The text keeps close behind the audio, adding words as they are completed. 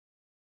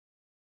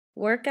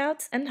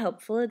workouts, and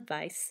helpful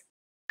advice.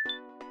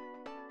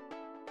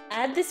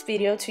 Add this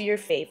video to your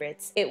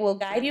favorites. It will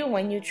guide you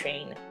when you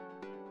train.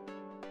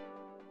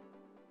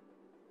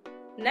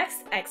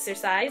 Next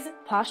exercise,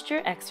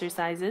 posture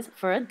exercises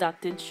for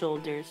adducted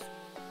shoulders.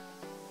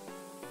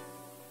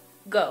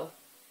 Go!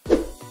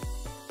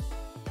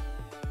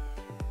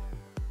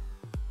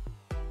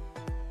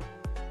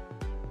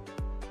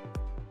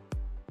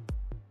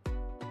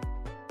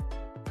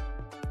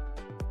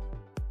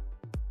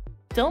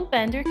 Don't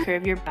bend or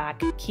curve your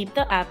back. Keep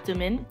the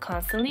abdomen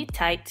constantly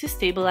tight to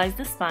stabilize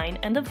the spine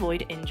and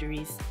avoid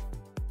injuries.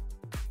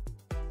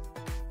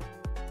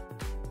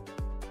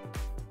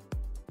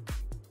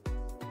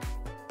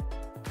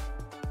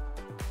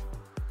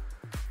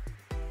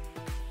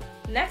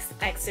 Next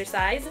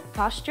exercise,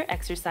 posture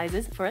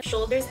exercises for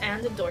shoulders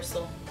and the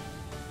dorsal.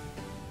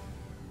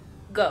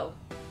 Go!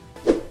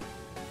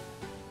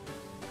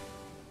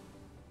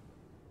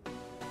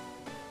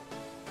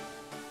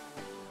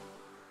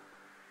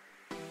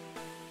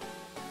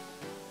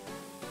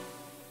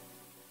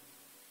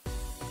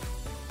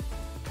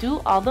 Do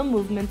all the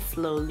movements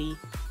slowly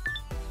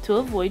to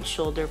avoid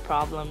shoulder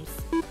problems.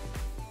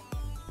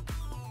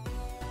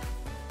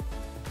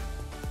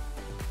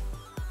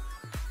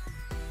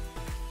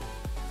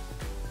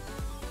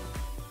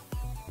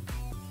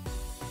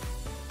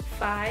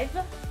 Five,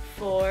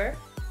 4,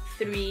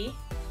 3,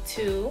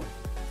 2,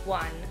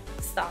 1.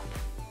 Stop.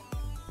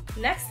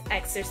 Next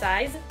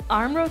exercise,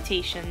 arm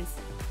rotations.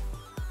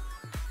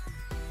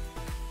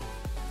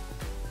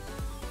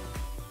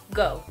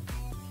 Go.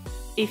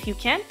 If you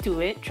can't do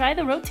it, try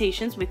the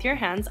rotations with your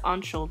hands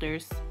on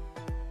shoulders.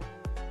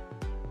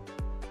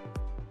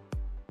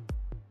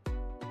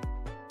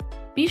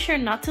 Be sure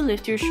not to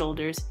lift your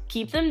shoulders.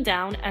 Keep them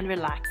down and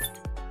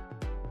relaxed.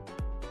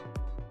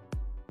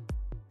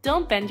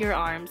 Don't bend your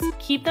arms.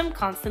 Keep them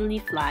constantly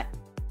flat.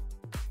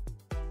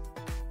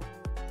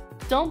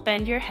 Don't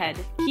bend your head.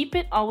 Keep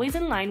it always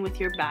in line with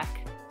your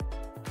back.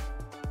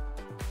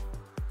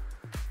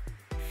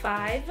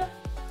 5,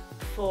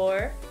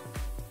 4,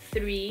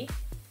 3,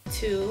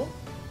 2,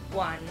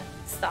 1.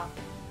 Stop.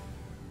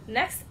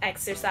 Next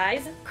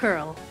exercise,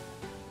 curl.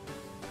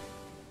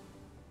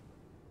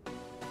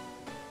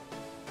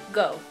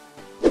 Go.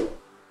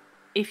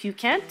 If you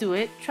can't do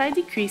it, try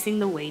decreasing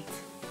the weight.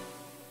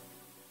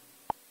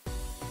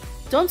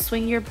 Don't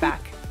swing your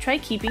back. Try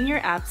keeping your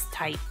abs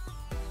tight.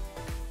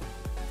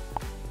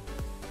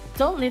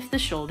 Don't lift the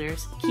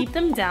shoulders. Keep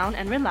them down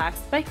and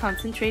relaxed by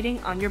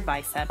concentrating on your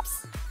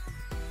biceps.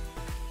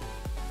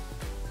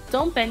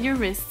 Don't bend your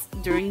wrists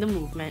during the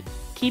movement.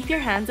 Keep your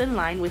hands in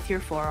line with your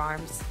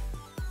forearms.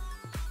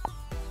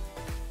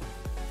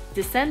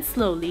 Descend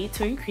slowly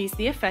to increase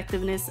the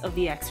effectiveness of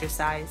the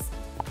exercise.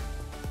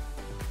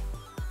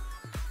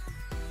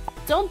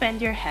 Don't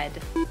bend your head.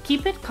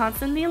 Keep it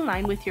constantly in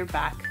line with your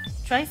back.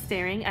 Try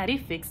staring at a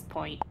fixed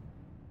point.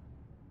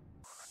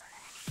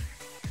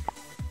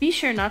 Be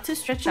sure not to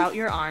stretch out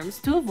your arms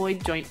to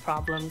avoid joint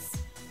problems.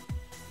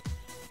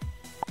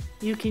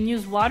 You can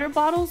use water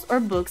bottles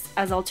or books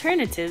as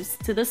alternatives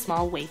to the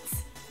small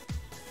weights.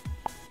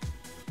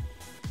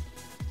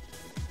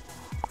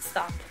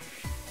 Stop.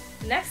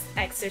 Next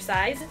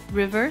exercise,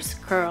 reverse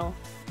curl.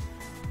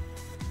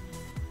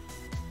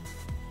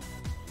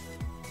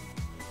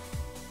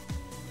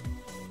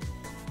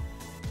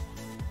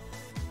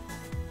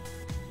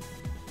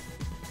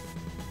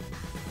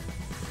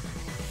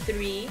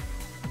 Three,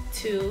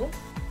 2,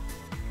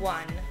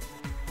 1.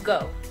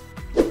 Go.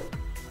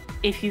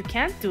 If you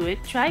can't do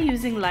it, try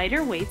using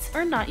lighter weights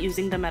or not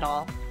using them at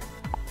all.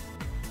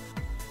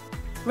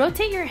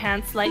 Rotate your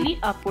hands slightly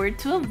upward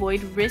to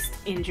avoid wrist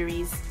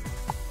injuries.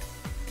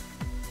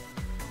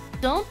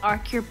 Don't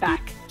arc your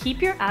back.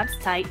 Keep your abs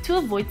tight to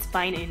avoid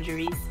spine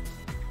injuries.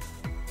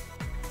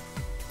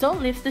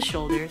 Don't lift the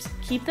shoulders.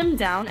 Keep them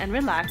down and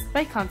relaxed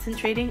by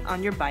concentrating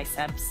on your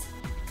biceps.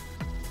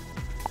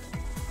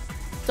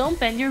 Don't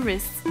bend your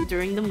wrists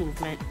during the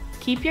movement.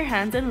 Keep your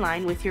hands in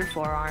line with your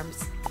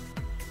forearms.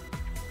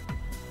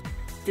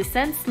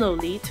 Descend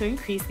slowly to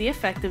increase the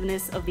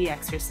effectiveness of the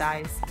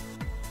exercise.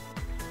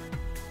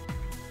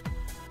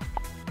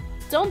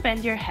 Don't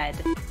bend your head.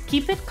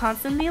 Keep it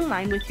constantly in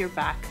line with your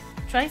back.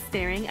 Try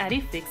staring at a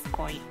fixed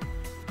point.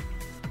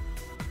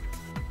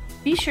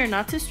 Be sure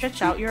not to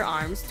stretch out your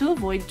arms to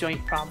avoid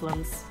joint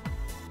problems.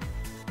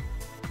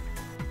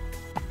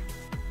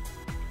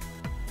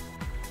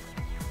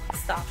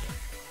 Stop.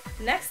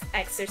 Next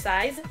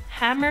exercise,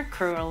 hammer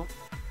curl.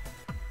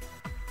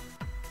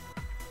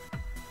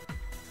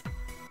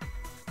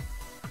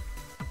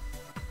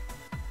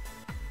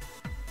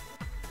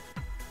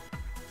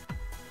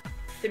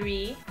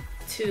 Three,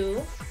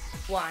 2,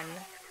 1.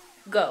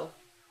 Go.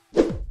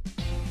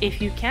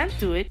 If you can't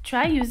do it,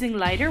 try using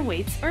lighter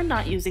weights or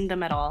not using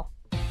them at all.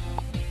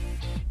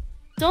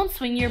 Don't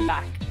swing your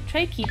back.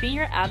 Try keeping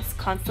your abs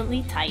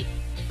constantly tight.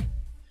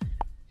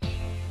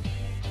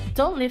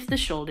 Don't lift the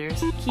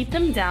shoulders. Keep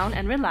them down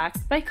and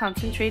relaxed by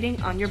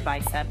concentrating on your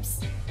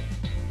biceps.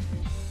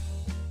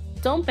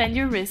 Don't bend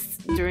your wrists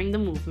during the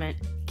movement.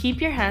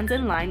 Keep your hands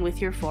in line with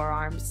your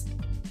forearms.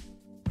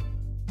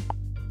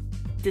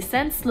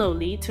 Descend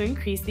slowly to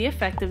increase the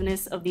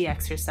effectiveness of the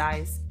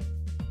exercise.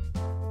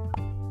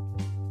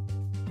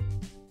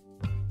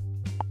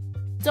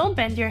 Don't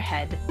bend your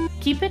head.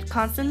 Keep it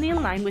constantly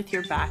in line with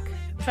your back.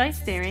 Try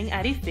staring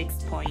at a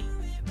fixed point.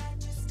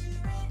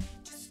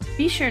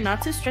 Be sure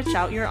not to stretch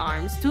out your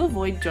arms to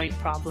avoid joint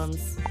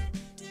problems.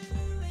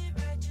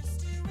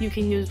 You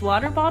can use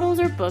water bottles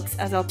or books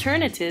as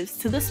alternatives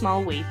to the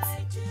small weights.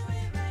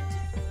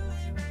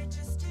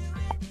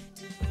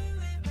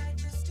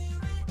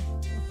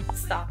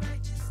 Stop.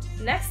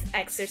 Next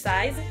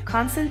exercise,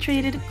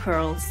 concentrated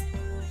curls.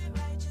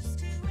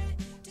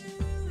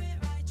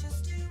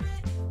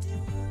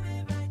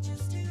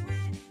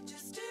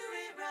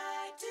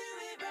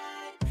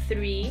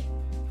 3,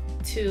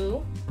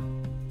 2,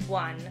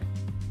 1,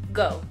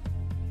 go.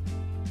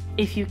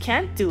 If you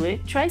can't do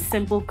it, try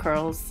simple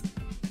curls.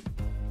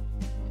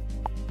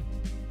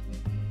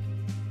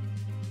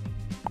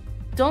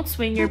 Don't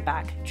swing your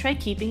back, try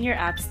keeping your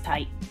abs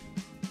tight.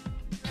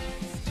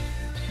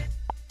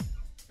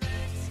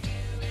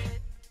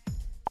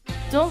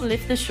 Don't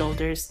lift the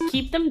shoulders,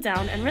 keep them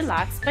down and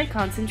relax by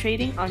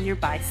concentrating on your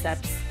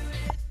biceps.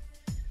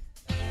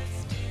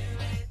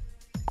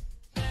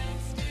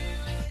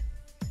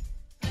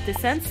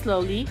 Descend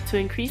slowly to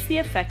increase the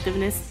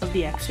effectiveness of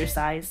the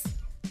exercise.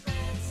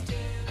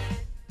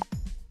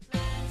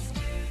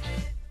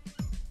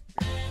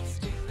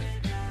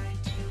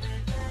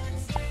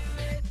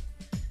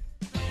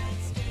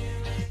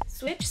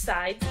 Switch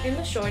sides in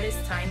the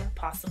shortest time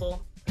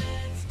possible.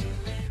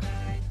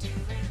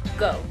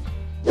 Go.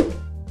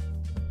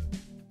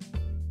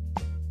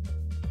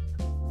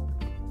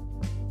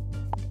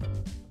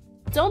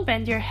 Don't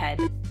bend your head.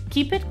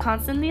 Keep it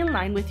constantly in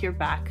line with your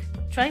back.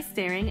 Try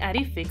staring at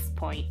a fixed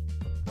point.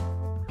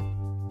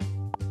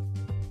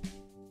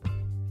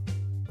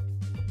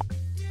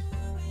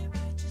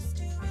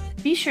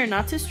 Be sure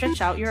not to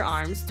stretch out your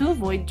arms to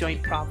avoid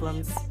joint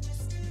problems.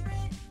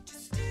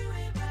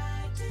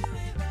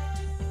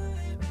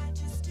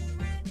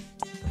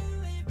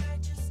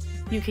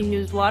 You can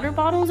use water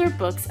bottles or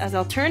books as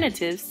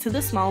alternatives to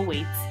the small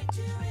weights.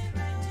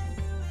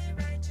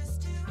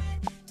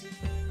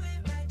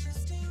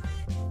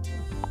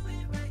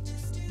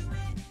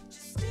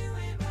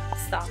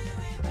 Stop.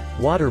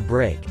 Water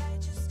break.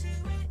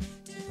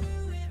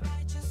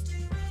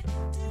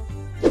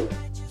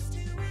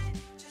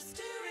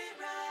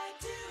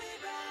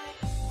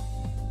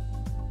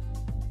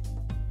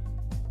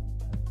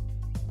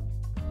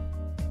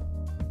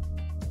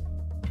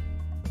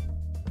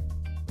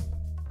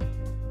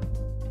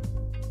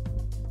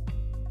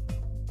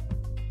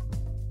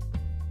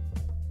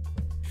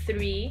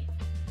 Three,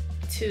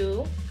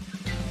 2,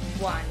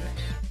 1,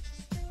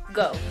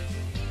 go.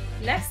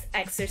 Next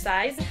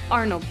exercise,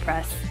 Arnold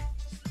press.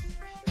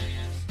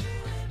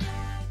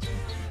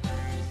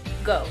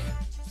 Go.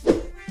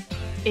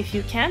 If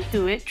you can't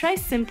do it, try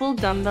simple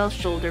dumbbell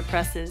shoulder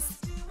presses.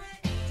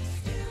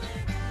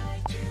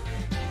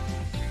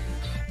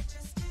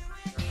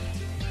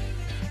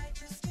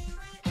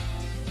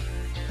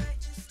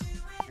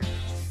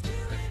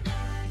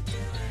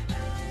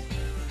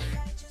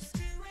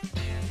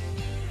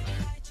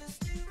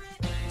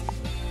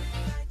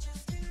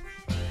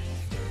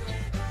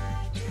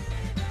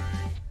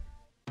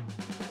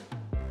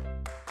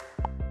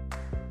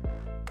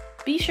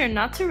 Be sure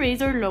not to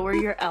raise or lower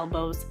your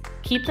elbows.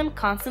 Keep them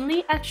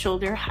constantly at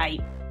shoulder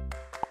height.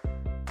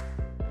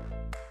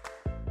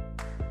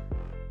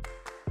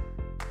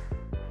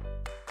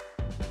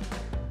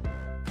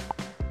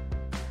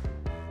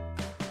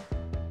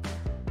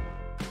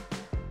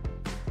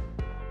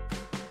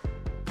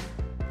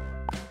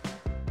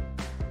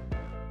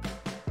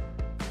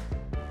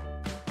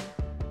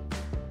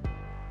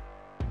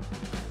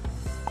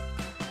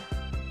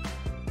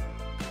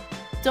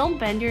 Don't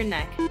bend your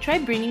neck. Try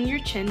bringing your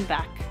chin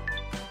back.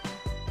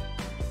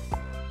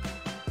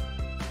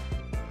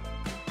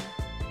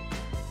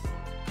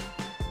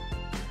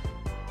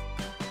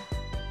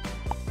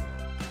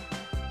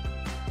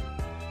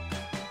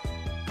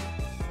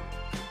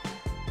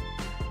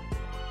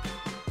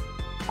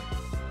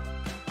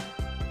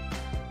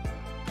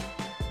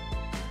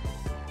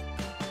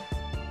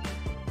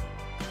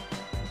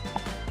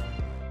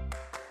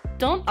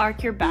 Don't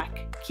arc your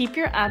back. Keep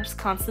your abs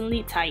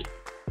constantly tight.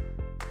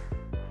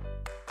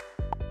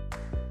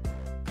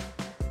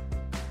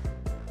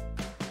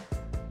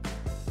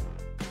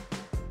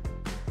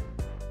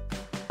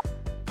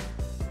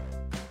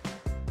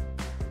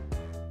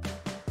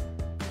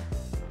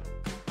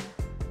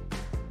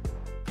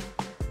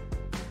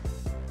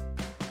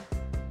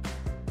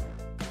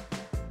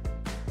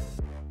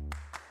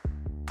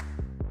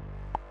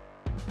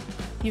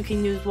 You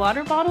can use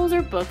water bottles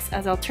or books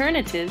as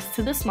alternatives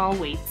to the small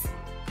weights.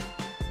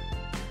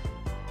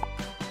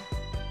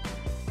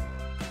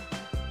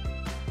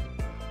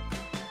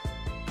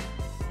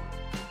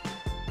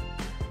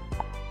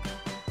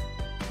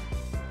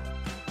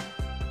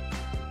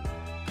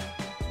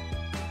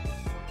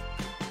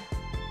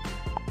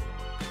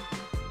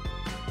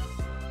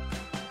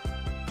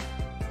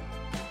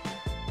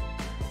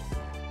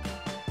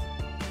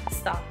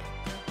 Stop.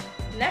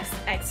 Next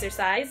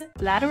exercise,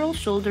 lateral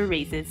shoulder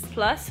raises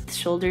plus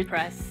shoulder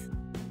press.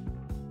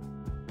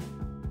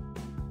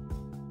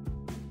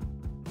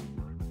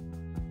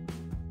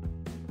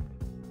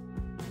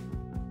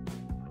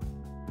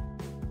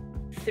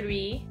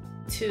 3,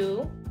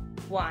 2,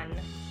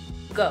 1,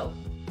 go.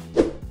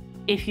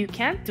 If you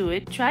can't do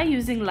it, try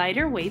using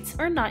lighter weights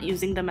or not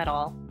using them at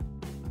all.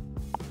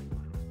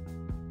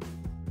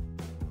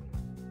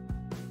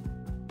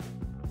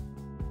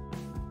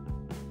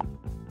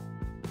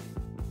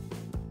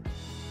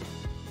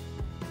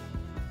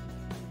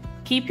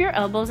 Keep your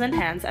elbows and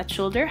hands at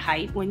shoulder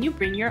height when you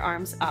bring your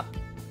arms up.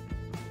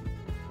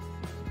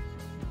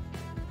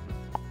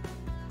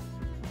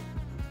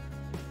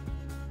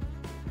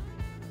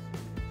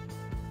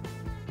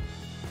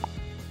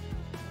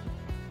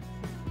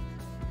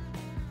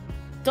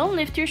 Don't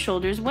lift your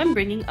shoulders when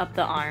bringing up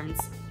the arms.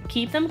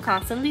 Keep them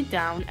constantly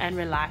down and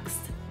relaxed.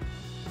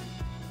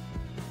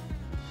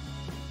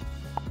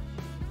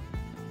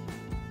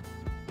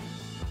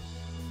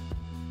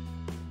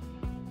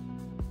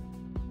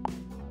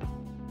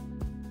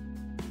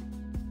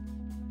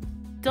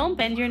 Don't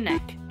bend your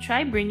neck.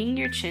 Try bringing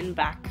your chin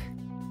back.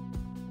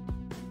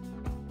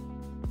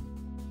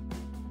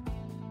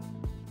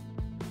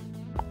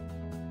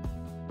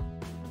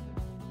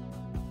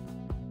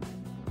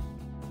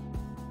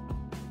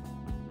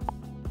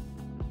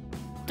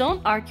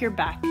 Don't arc your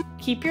back.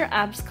 Keep your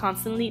abs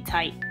constantly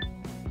tight.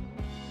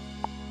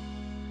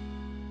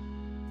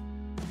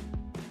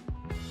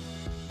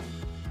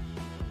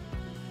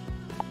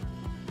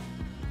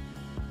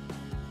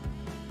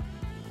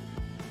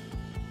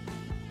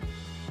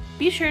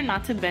 Be sure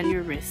not to bend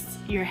your wrists.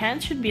 Your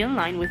hands should be in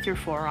line with your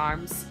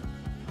forearms.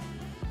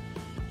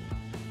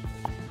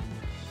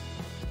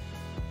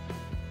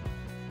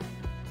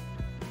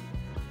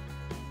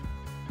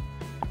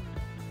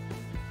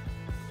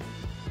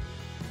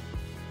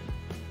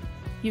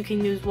 You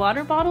can use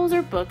water bottles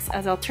or books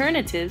as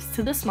alternatives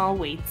to the small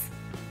weights.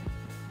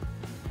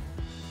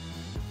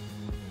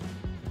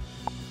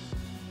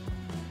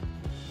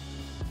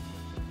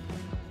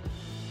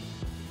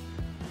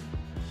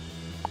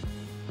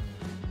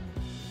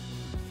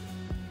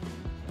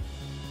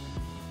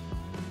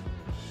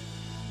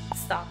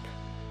 Stop.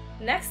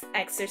 Next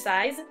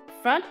exercise,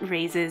 front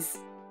raises.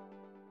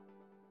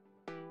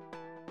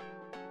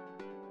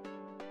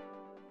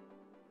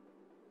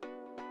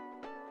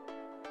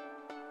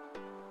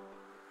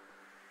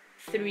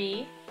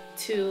 3,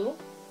 2,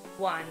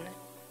 1,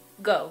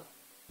 go.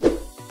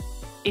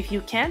 If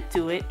you can't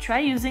do it, try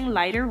using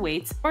lighter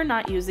weights or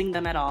not using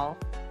them at all.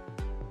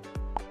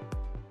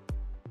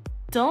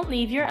 Don't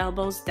leave your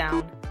elbows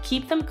down.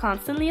 Keep them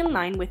constantly in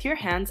line with your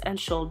hands and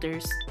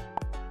shoulders.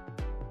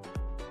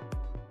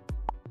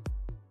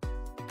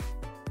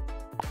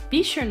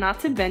 Be sure not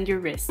to bend your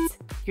wrists.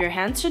 Your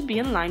hands should be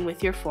in line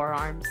with your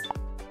forearms.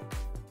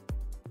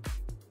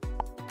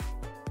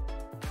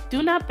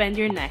 Do not bend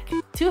your neck.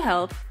 To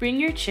help, bring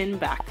your chin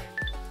back.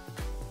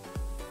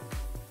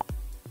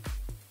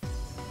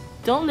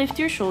 Don't lift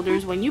your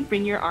shoulders when you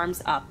bring your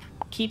arms up.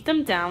 Keep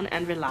them down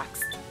and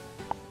relaxed.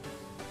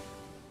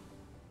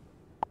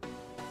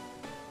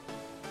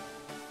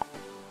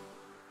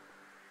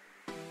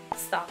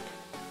 Stop.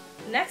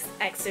 Next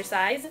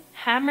exercise,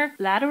 hammer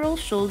lateral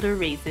shoulder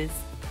raises.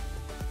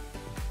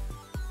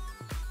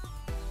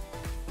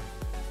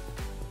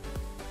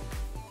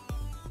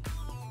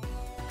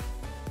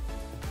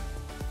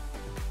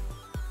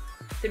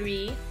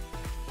 3,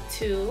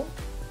 2,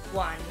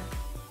 1,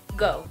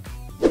 go.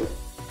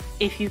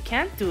 If you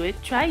can't do it,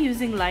 try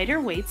using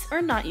lighter weights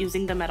or not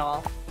using them at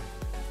all.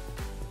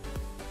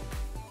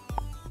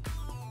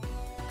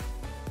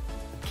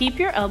 Keep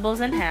your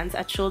elbows and hands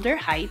at shoulder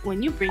height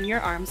when you bring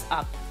your arms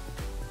up.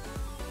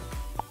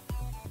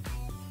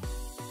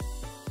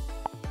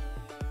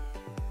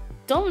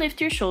 Don't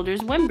lift your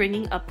shoulders when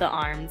bringing up the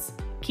arms.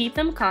 Keep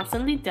them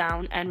constantly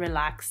down and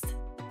relaxed.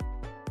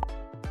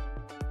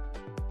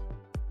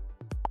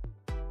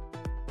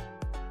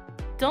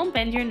 Don't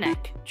bend your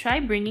neck. Try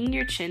bringing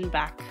your chin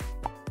back.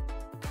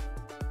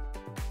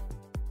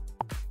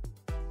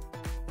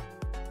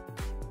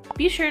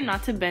 Be sure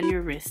not to bend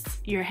your wrists.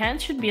 Your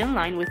hands should be in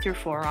line with your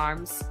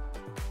forearms.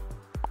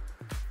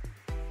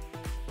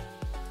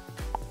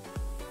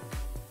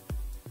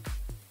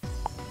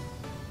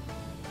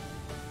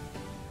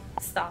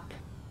 Stop.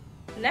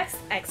 Next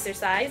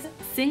exercise,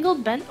 single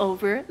bent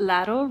over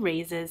lateral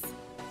raises.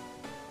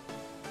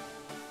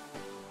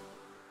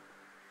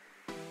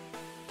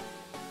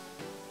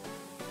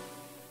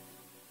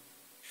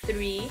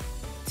 3,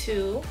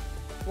 2,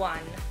 1,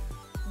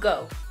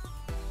 go.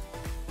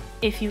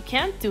 If you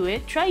can't do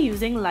it, try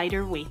using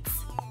lighter weights.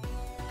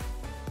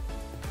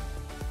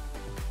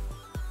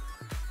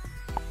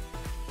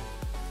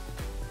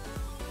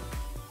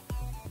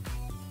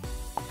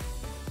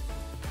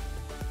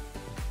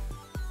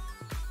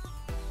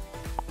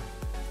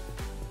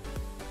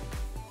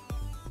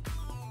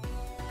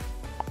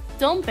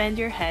 Don't bend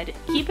your head.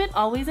 Keep it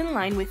always in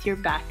line with your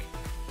back.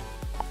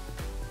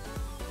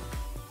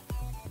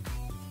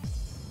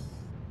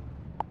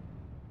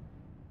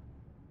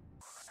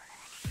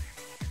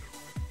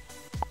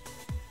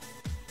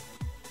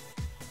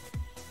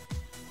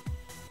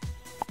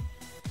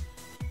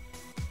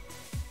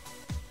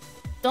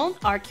 Don't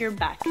arc your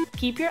back.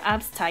 Keep your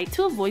abs tight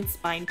to avoid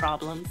spine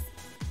problems.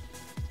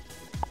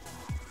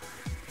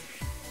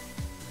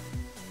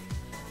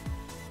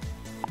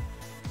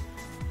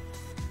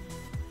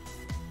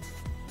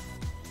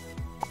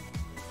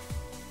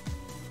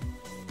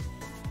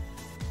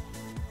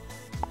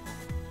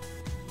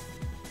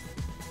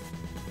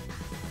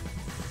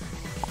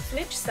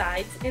 Switch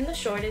sides in the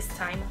shortest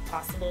time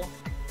possible.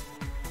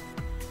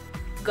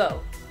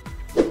 Go!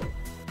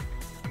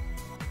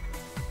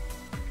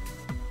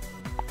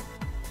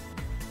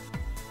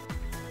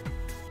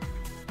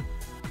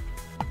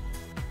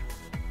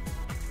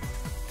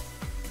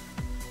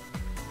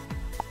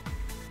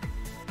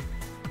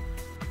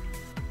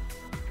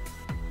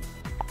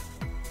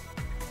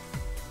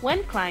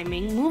 When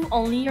climbing, move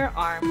only your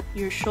arm.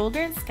 Your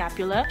shoulder and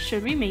scapula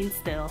should remain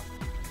still.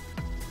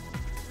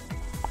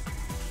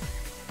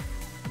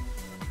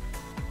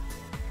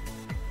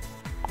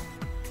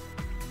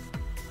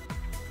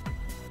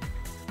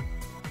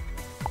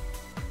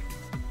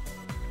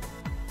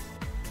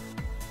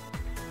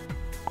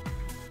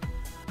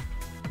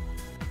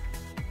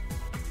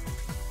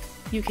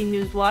 You can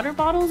use water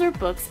bottles or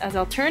books as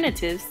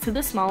alternatives to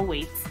the small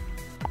weights.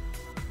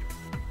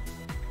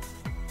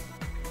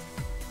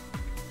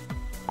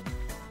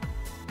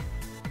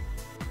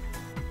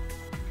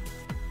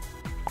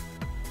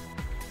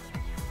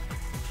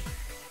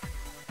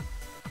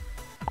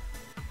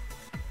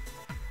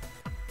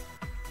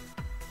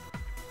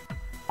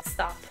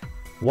 Stop.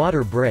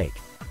 Water break.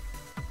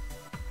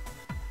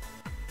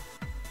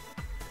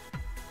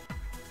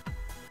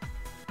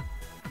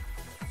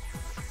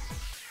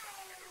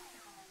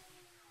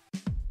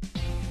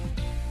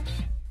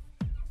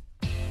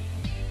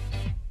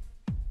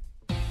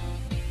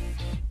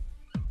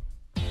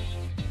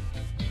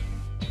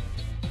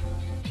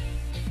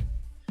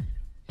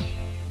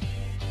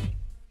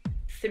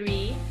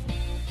 Three,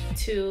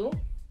 two,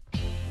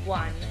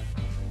 one,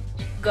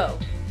 go.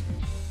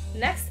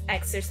 Next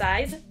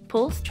exercise,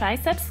 pulls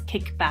triceps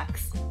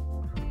kickbacks.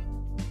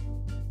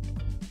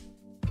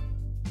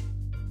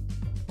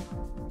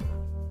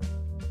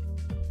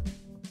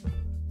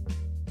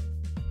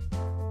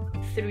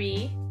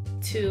 Three,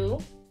 two,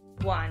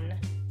 one,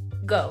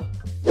 go.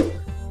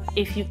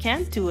 If you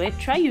can't do it,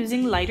 try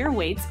using lighter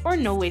weights or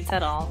no weights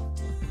at all.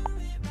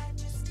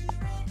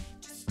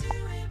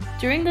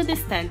 During the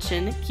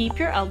distension, keep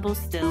your elbows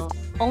still.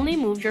 Only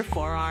move your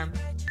forearm.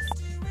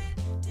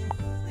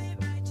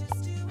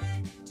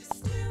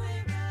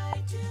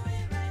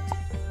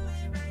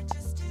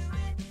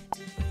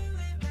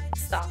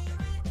 Stop.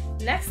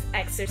 Next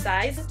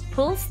exercise,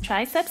 pulls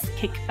triceps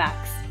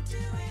kickbacks.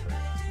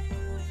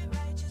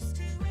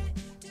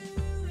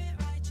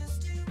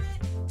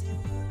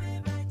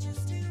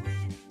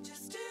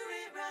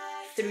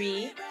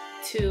 Three,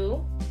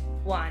 two,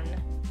 one,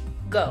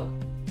 go.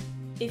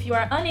 If you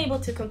are unable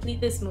to complete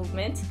this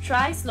movement,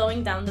 try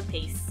slowing down the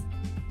pace.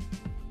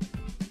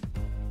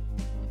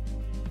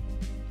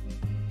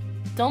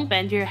 Don't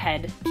bend your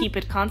head. Keep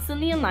it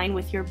constantly in line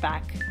with your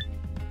back.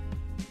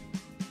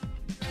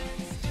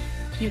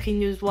 You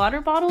can use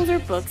water bottles or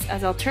books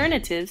as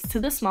alternatives to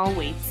the small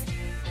weights.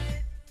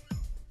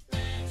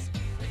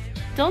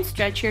 Don't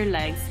stretch your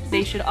legs.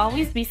 They should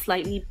always be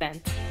slightly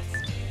bent.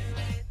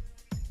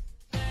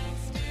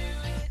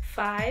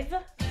 5,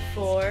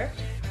 4,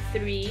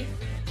 3,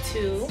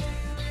 2,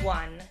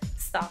 1.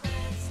 Stop.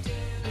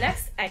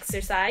 Next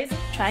exercise,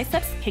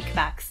 triceps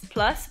kickbacks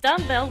plus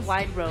dumbbell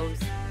wide rows.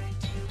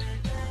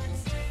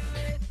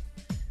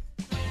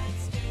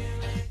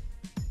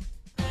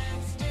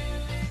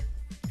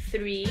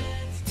 3,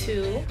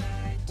 2,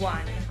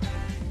 1,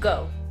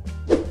 go.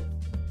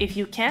 If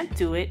you can't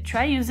do it,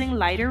 try using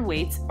lighter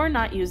weights or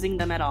not using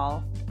them at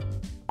all.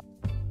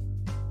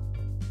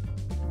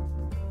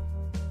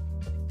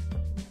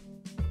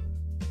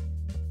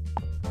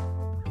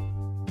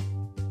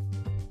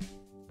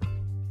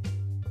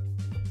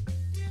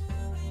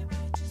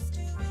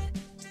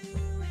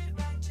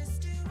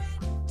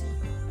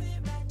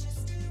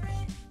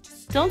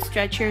 Don't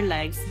stretch your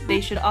legs,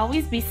 they should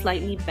always be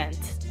slightly bent.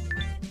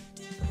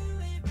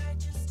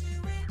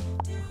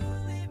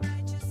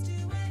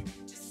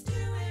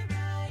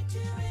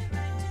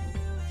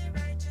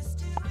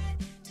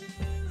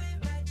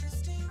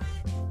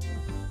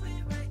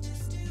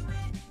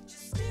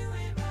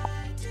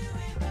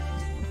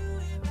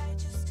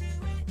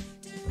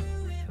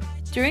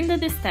 During the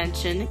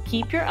distension,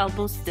 keep your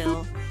elbows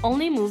still,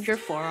 only move your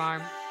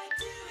forearm.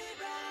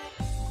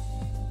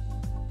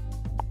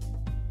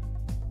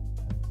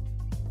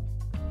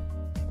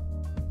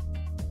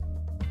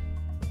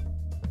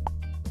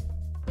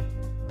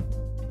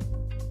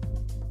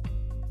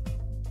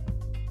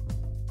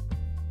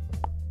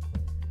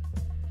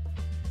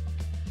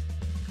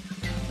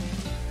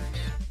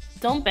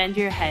 Don't bend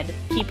your head,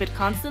 keep it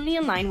constantly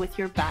in line with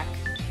your back.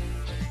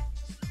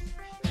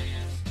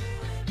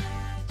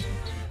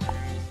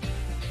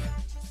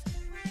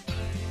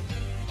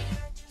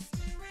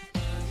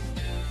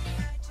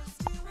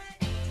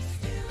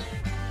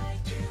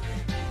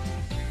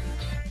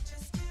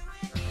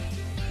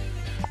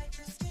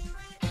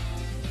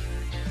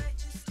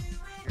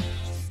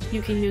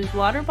 You can use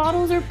water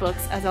bottles or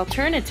books as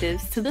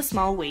alternatives to the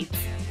small weights.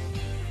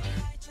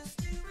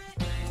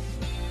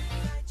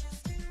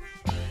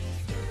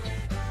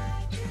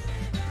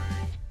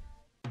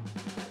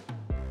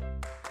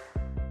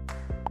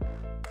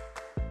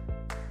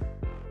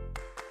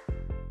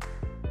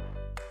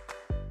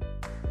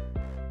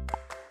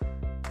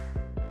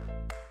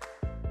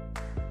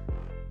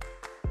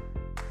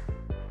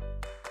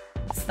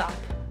 Stop.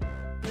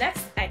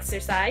 Next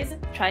exercise,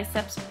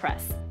 triceps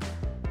press.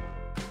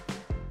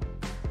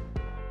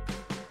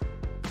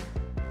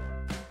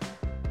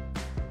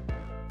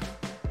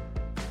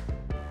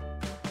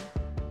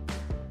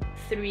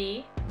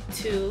 Three,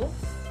 two,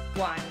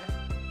 one,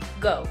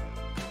 go.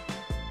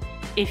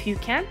 If you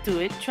can't do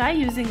it, try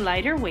using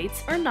lighter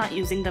weights or not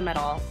using them at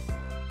all.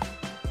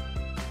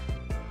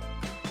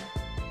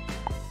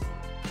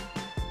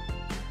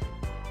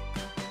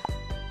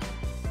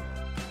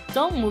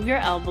 Don't move your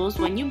elbows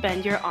when you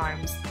bend your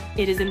arms.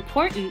 It is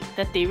important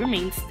that they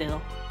remain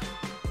still.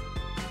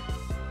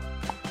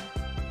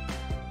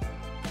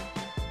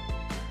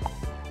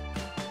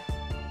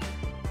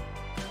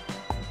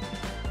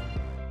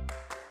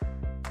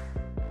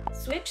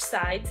 Switch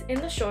sides in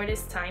the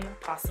shortest time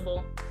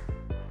possible.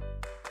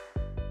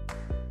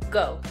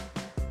 Go.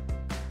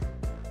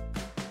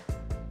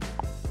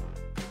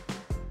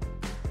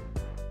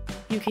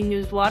 You can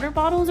use water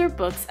bottles or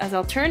books as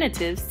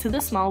alternatives to the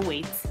small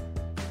weights.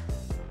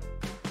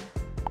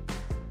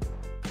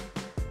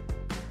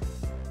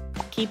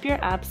 Keep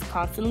your abs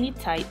constantly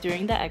tight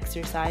during the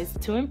exercise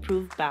to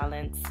improve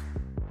balance.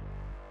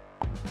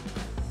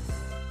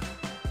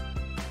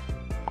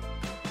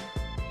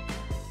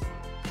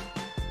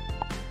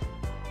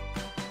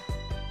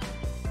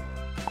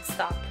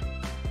 Stop.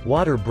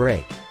 Water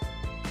break.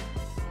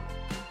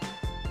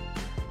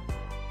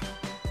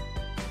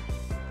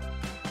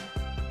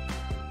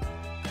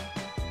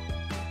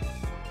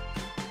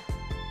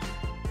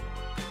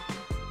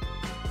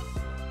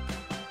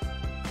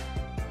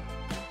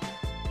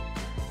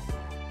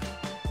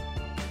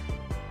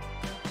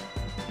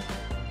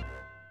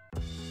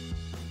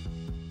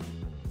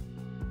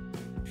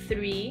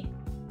 Three,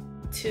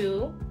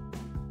 two,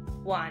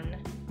 one,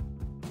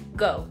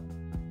 go.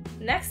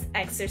 Next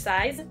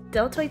exercise,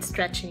 deltoid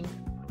stretching.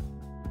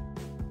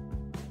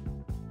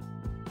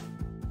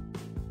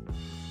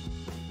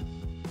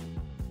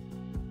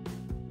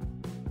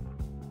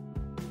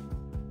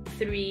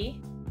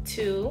 Three,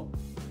 two,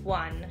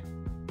 one,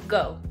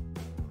 go.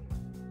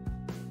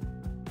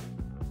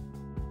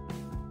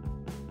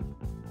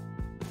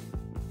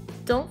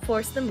 Don't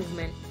force the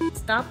movement.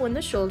 Stop when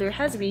the shoulder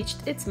has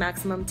reached its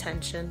maximum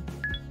tension.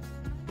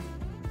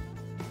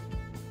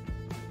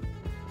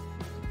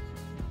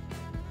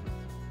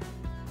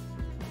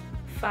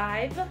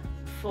 Five,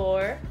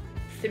 four,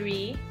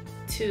 three,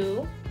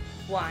 two,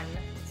 one.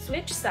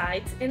 Switch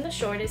sides in the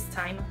shortest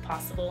time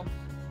possible.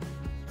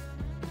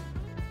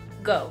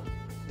 Go.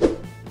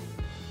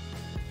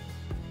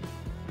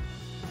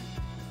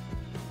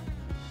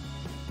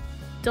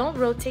 Don't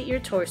rotate your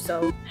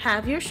torso.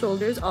 Have your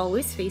shoulders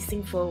always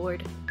facing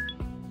forward.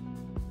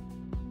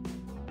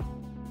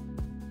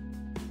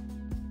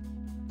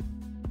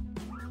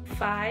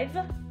 Five,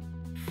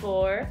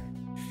 four,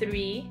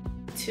 three,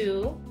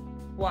 two,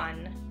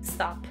 one.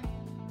 Stop.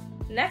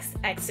 Next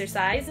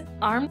exercise,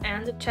 arm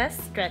and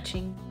chest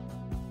stretching.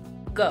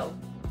 Go.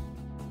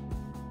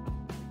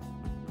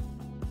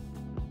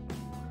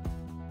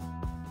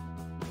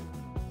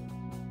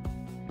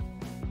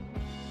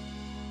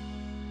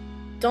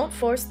 Don't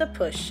force the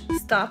push.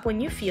 Stop when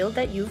you feel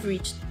that you've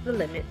reached the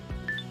limit.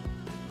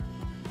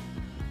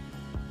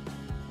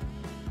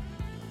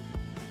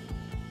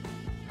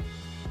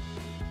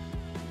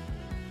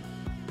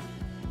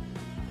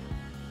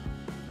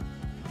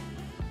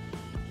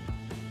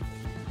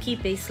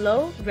 Keep a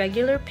slow,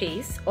 regular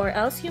pace, or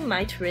else you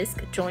might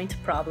risk joint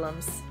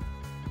problems.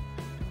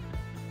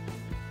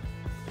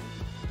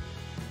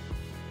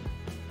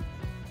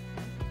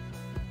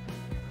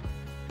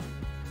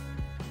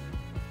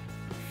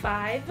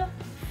 Five,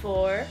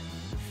 four,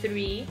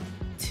 three,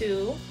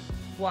 two,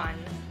 one.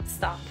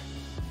 Stop.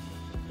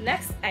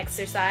 Next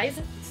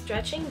exercise,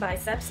 stretching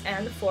biceps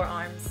and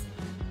forearms.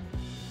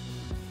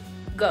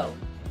 Go.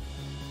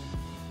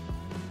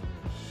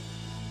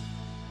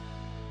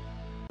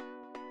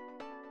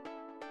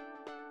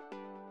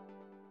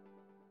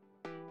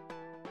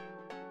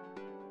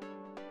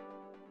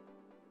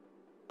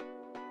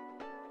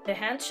 The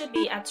hands should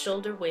be at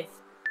shoulder width.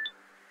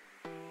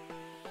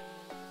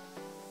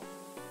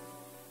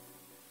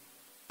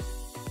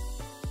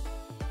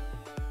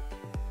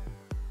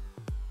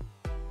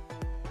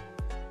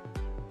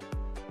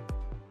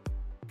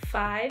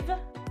 Five,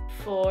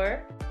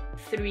 four,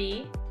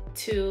 three,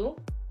 two,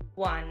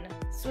 one.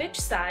 Switch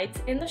sides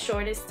in the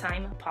shortest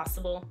time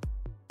possible.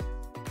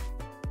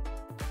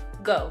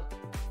 Go.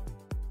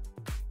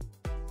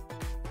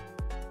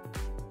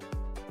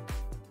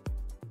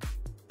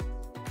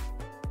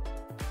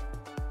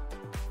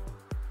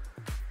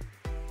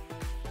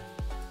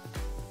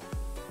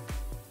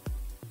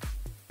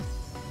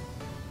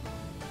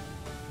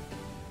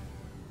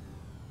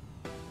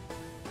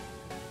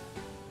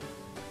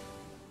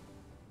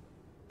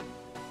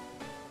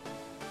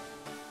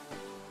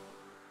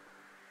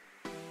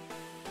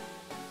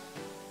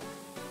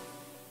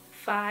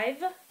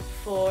 5,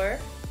 4,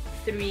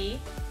 3,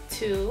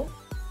 2,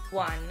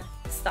 1.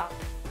 Stop.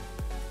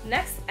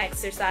 Next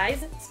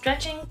exercise,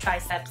 stretching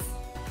triceps.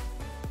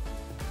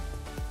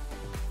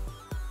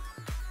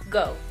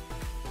 Go.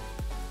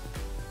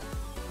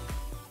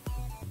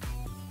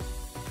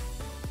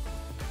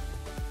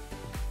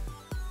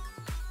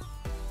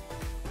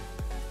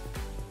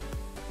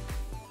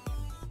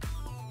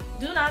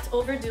 Do not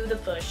overdo the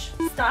push.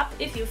 Stop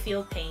if you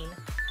feel pain.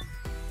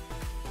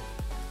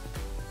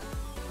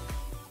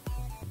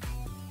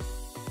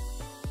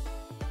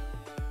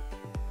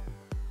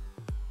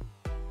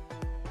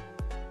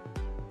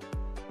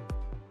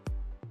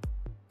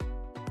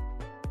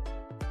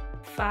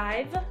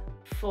 Five,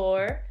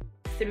 4,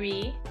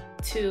 3,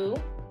 2,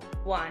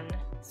 1.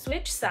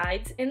 Switch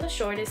sides in the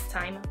shortest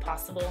time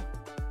possible.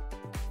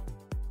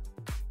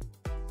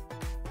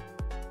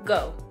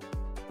 Go.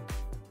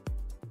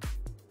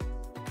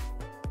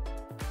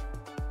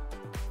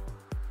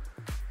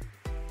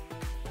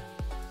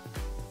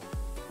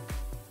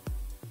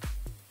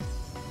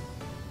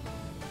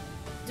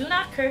 Do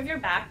not curve your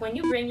back when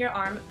you bring your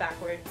arm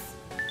backwards.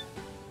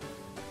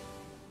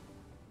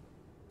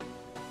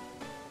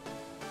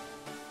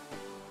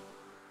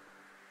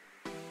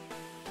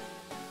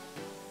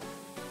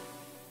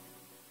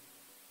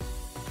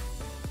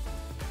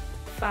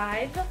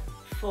 Five,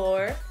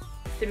 4,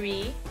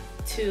 3,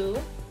 2,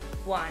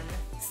 1.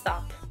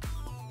 Stop.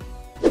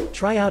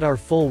 Try out our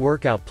full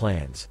workout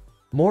plans.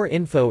 More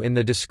info in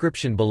the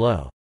description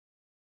below.